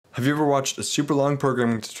Have you ever watched a super long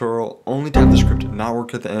programming tutorial only to have the script not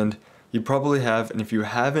work at the end? You probably have, and if you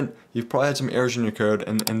haven't, you've probably had some errors in your code,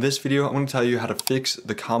 and in this video I'm going to tell you how to fix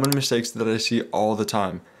the common mistakes that I see all the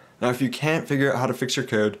time. Now if you can't figure out how to fix your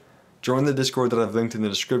code, join the Discord that I've linked in the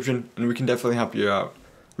description and we can definitely help you out.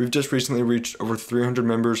 We've just recently reached over 300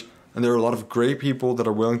 members and there are a lot of great people that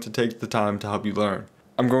are willing to take the time to help you learn.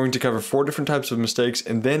 I'm going to cover 4 different types of mistakes,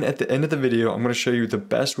 and then at the end of the video I'm going to show you the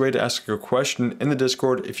best way to ask a question in the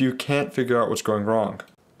Discord if you can't figure out what's going wrong.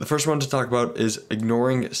 The first one to talk about is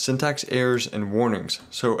ignoring syntax errors and warnings.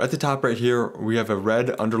 So at the top right here we have a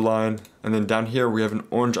red underline, and then down here we have an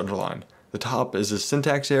orange underline. The top is a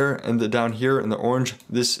syntax error, and down here in the orange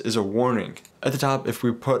this is a warning. At the top, if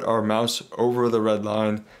we put our mouse over the red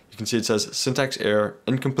line, you can see it says syntax error,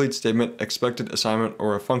 incomplete statement, expected assignment,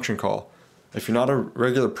 or a function call. If you're not a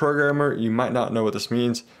regular programmer, you might not know what this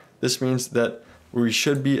means. This means that we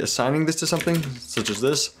should be assigning this to something, such as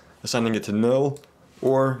this, assigning it to nil,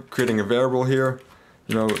 or creating a variable here,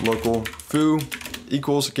 local foo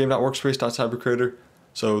equals game.workspace.cybercreator.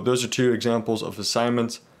 So those are 2 examples of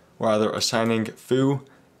assignments. We're either assigning foo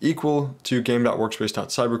equal to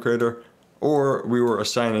game.workspace.cybercreator, or we were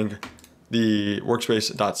assigning the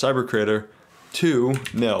workspace.cybercreator to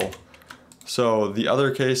nil. So the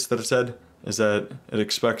other case that it said is that it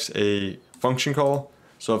expects a function call.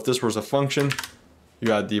 So if this was a function,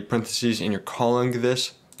 you add the parentheses and you're calling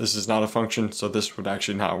this. This is not a function, so this would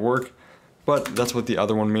actually not work. But that's what the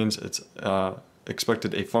other one means. It's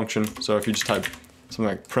expected a function. So if you just type something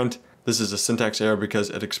like print, this is a syntax error because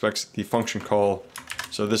it expects the function call.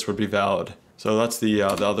 So this would be valid. So that's the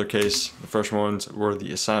other case. The first ones were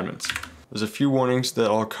the assignments. There's a few warnings that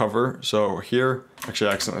I'll cover. So here, actually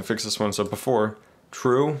I accidentally fixed this one. So before,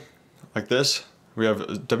 true, like this, we have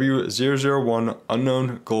W001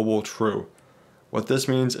 unknown global true. What this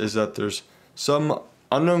means is that there's some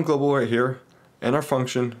unknown global right here in our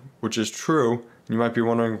function, which is true. You might be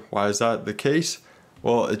wondering, why is that the case?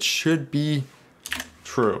 Well, it should be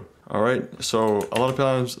true. All right. So a lot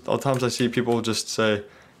of times I see people just say,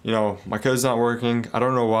 my code's not working. I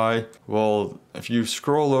don't know why. Well, if you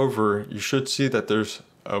scroll over, you should see that there's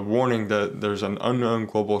a warning that there's an unknown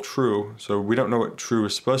global true. So we don't know what true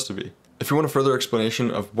is supposed to be. If you want a further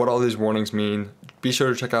explanation of what all these warnings mean, be sure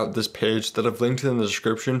to check out this page that I've linked in the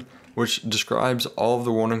description, which describes all of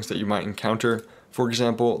the warnings that you might encounter. For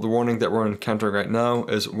example, the warning that we're encountering right now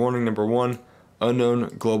is warning number 1,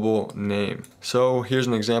 unknown global name. So here's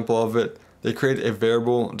an example of it. They create a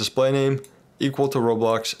variable display name equal to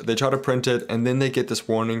Roblox. They try to print it and then they get this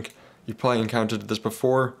warning. You've probably encountered this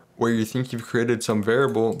before, where you think you've created some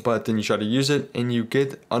variable, but then you try to use it and you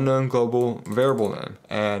get unknown global variable name.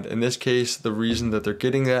 And in this case, the reason that they're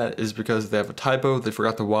getting that is because they have a typo, they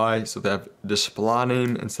forgot the Y, so they have display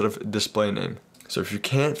name instead of display name. So if you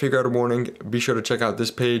can't figure out a warning, be sure to check out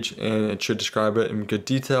this page and it should describe it in good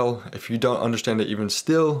detail. If you don't understand it even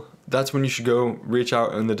still, that's when you should go reach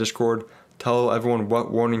out in the Discord, tell everyone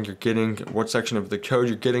what warning you're getting, what section of the code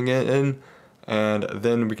you're getting it in, and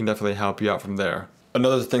then we can definitely help you out from there.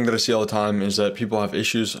 Another thing that I see all the time is that people have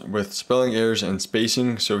issues with spelling errors and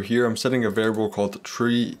spacing. So here I'm setting a variable called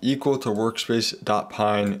tree equal to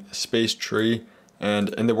workspace.pine space tree.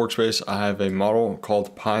 And in the workspace, I have a model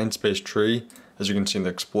called pine space tree. As you can see in the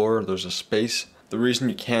Explorer, there's a space. The reason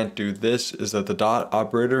you can't do this is that the dot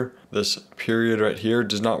operator, this period right here,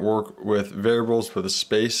 does not work with variables with a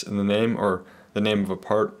space in the name, or the name of a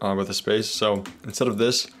part with a space. So instead of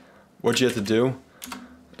this, what you have to do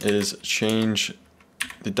is change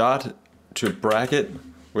the dot to a bracket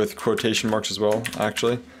with quotation marks as well,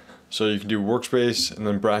 actually. So you can do workspace and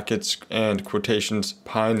then brackets and quotations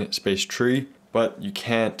pine space tree, but you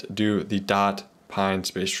can't do the dot pine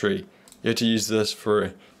space tree. You have to use this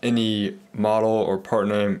for any model or part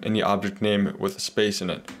name, any object name with a space in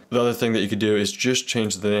it. The other thing that you could do is just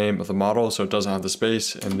change the name of the model so it doesn't have the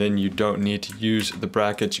space, and then you don't need to use the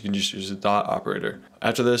brackets, you can just use the dot operator.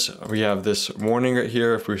 After this, we have this warning right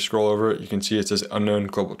here. If we scroll over it, you can see it says unknown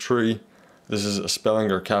global tree. This is a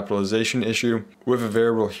spelling or capitalization issue. We have a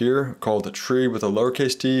variable here called tree with a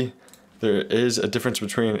lowercase t. There is a difference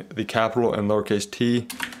between the capital and lowercase t,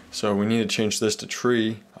 so we need to change this to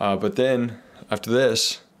tree. But then after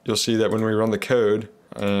this, you'll see that when we run the code,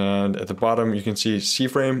 and at the bottom you can see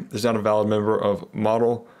C-frame is not a valid member of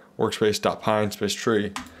model workspace.pine space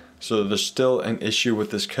tree. So there's still an issue with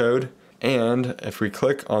this code. And if we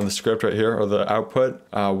click on the script right here, or the output,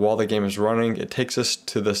 while the game is running, it takes us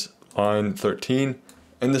to this line 13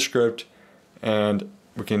 in the script, and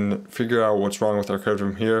we can figure out what's wrong with our code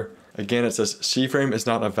from here. Again, it says C-frame is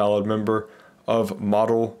not a valid member of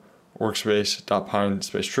model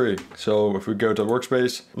workspace.pine-tree. So if we go to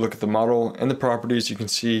workspace, look at the model and the properties, you can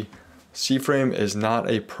see C-frame is not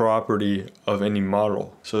a property of any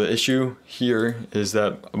model. So the issue here is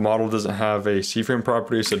that a model doesn't have a C-frame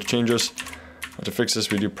property. So to change this, to fix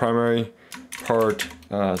this, we do primary part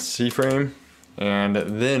C-frame, and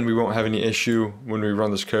then we won't have any issue when we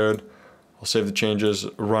run this code. I'll save the changes,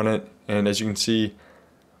 run it, and as you can see,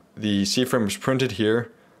 the C-frame is printed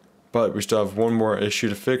here, but we still have one more issue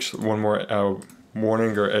to fix, one more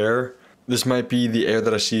warning or error. This might be the error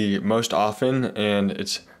that I see most often, and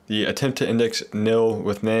it's the attempt to index nil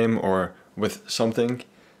with name or with something.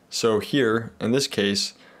 So here, in this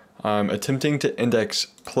case, I'm attempting to index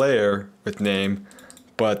player with name,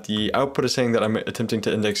 but the output is saying that I'm attempting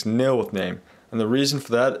to index nil with name. And the reason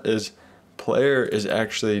for that is player is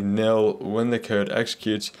actually nil when the code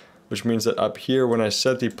executes, which means that up here when I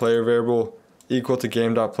set the player variable equal to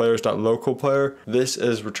game.players.localPlayer, this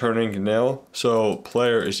is returning nil. So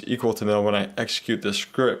player is equal to nil when I execute this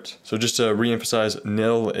script. So just to re-emphasize,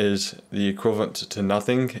 nil is the equivalent to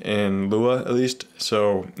nothing in Lua at least.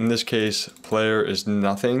 So in this case, player is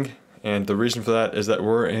nothing. And the reason for that is that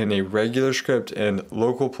we're in a regular script and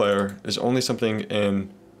local player is only something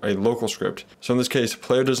in a local script. So in this case,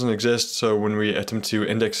 player doesn't exist. So when we attempt to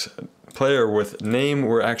index player with name,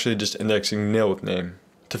 we're actually just indexing nil with name.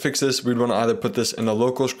 To fix this, we'd want to either put this in a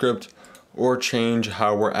local script or change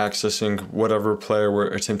how we're accessing whatever player we're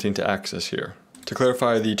attempting to access here. To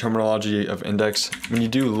clarify the terminology of index, when you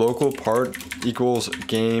do local part equals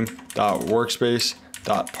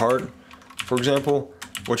game.workspace.part, for example,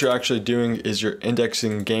 what you're actually doing is you're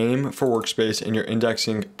indexing game for workspace and you're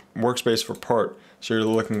indexing workspace for part. So you're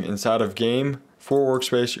looking inside of game for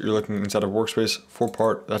workspace, you're looking inside of workspace for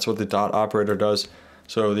part. That's what the dot operator does.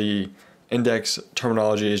 So the index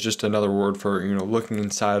terminology is just another word for, looking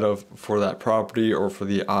inside of for that property or for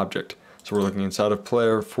the object. So we're looking inside of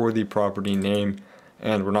player for the property name,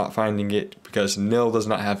 and we're not finding it because nil does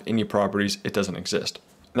not have any properties, it doesn't exist.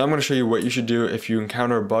 Now I'm going to show you what you should do if you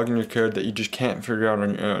encounter a bug in your code that you just can't figure out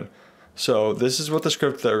on your own. So this is what the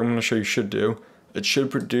script that I'm going to show you should do. It should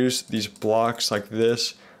produce these blocks like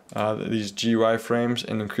this, these GUI frames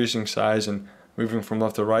in increasing size and moving from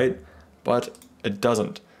left to right, but it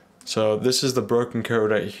doesn't. So this is the broken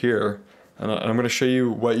code right here, and I'm going to show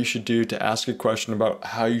you what you should do to ask a question about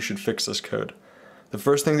how you should fix this code. The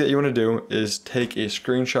first thing that you want to do is take a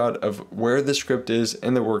screenshot of where the script is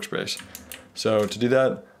in the workspace. So to do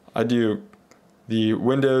that, I do the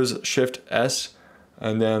Windows Shift S,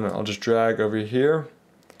 and then I'll just drag over here.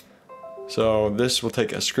 So this will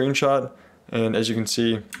take a screenshot, and as you can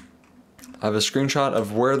see, I have a screenshot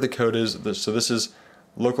of where the code is. So this is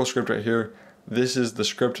local script right here. This is the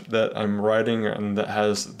script that I'm writing and that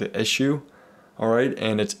has the issue, alright,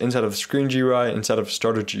 and it's inside of screen GUI, inside of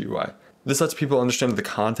starter GUI. This lets people understand the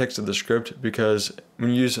context of the script, because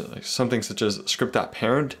when you use something such as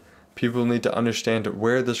script.parent, people need to understand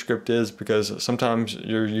where the script is, because sometimes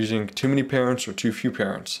you're using too many parents or too few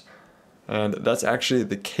parents. And that's actually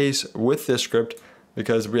the case with this script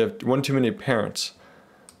because we have one too many parents.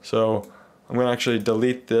 So I'm going to actually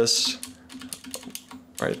delete this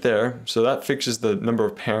right there. So that fixes the number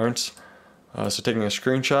of parents. So taking a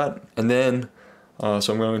screenshot, and then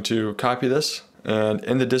so I'm going to copy this, and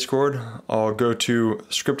in the Discord I'll go to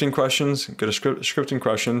scripting questions, go to scripting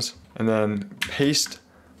questions, and then paste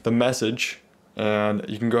the message, and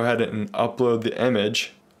you can go ahead and upload the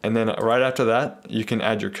image, and then right after that you can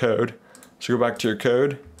add your code. So go back to your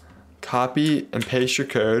code, copy and paste your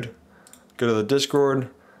code, go to the Discord.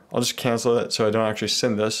 I'll just cancel it so I don't actually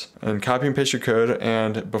send this, and copy and paste your code.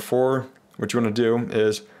 And before, what you want to do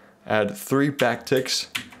is add 3 backticks.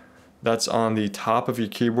 That's on the top of your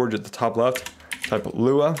keyboard at the top left. Type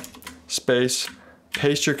Lua space,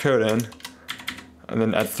 paste your code in, and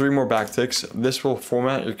then add 3 more backticks. This will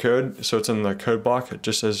format your code so it's in the code block,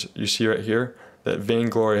 just as you see right here that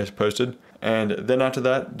Vainglory has posted. And then after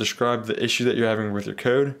that, describe the issue that you're having with your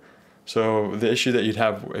code. So the issue that you'd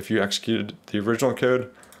have if you executed the original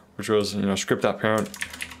code, which was script.parent,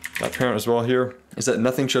 that parent as well here, is that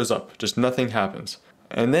nothing shows up, just nothing happens.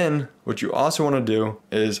 And then what you also want to do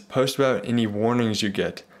is post about any warnings you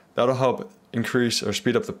get. That'll help increase or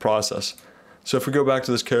speed up the process. So if we go back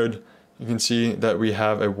to this code, you can see that we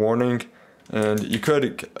have a warning, and you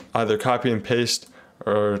could either copy and paste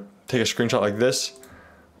or take a screenshot like this,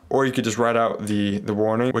 or you could just write out the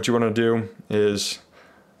warning. What you want to do is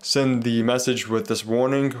send the message with this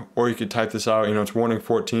warning, or you could type this out, it's warning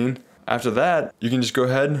 14. After that, you can just go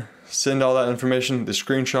ahead, send all that information, the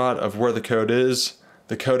screenshot of where the code is,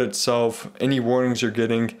 the code itself, any warnings you're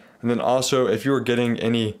getting, and then also if you were getting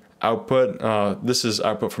any output. This is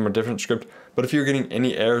output from a different script, but if you're getting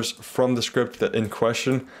any errors from the script that in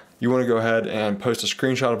question, you want to go ahead and post a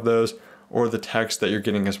screenshot of those or the text that you're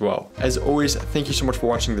getting as well. As always, thank you so much for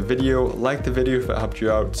watching the video. Like the video if it helped you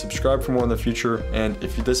out, subscribe for more in the future, and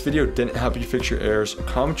if this video didn't help you fix your errors,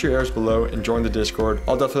 comment your errors below and join the Discord.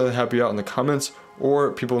 I'll definitely help you out in the comments,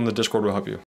 or people in the Discord will help you.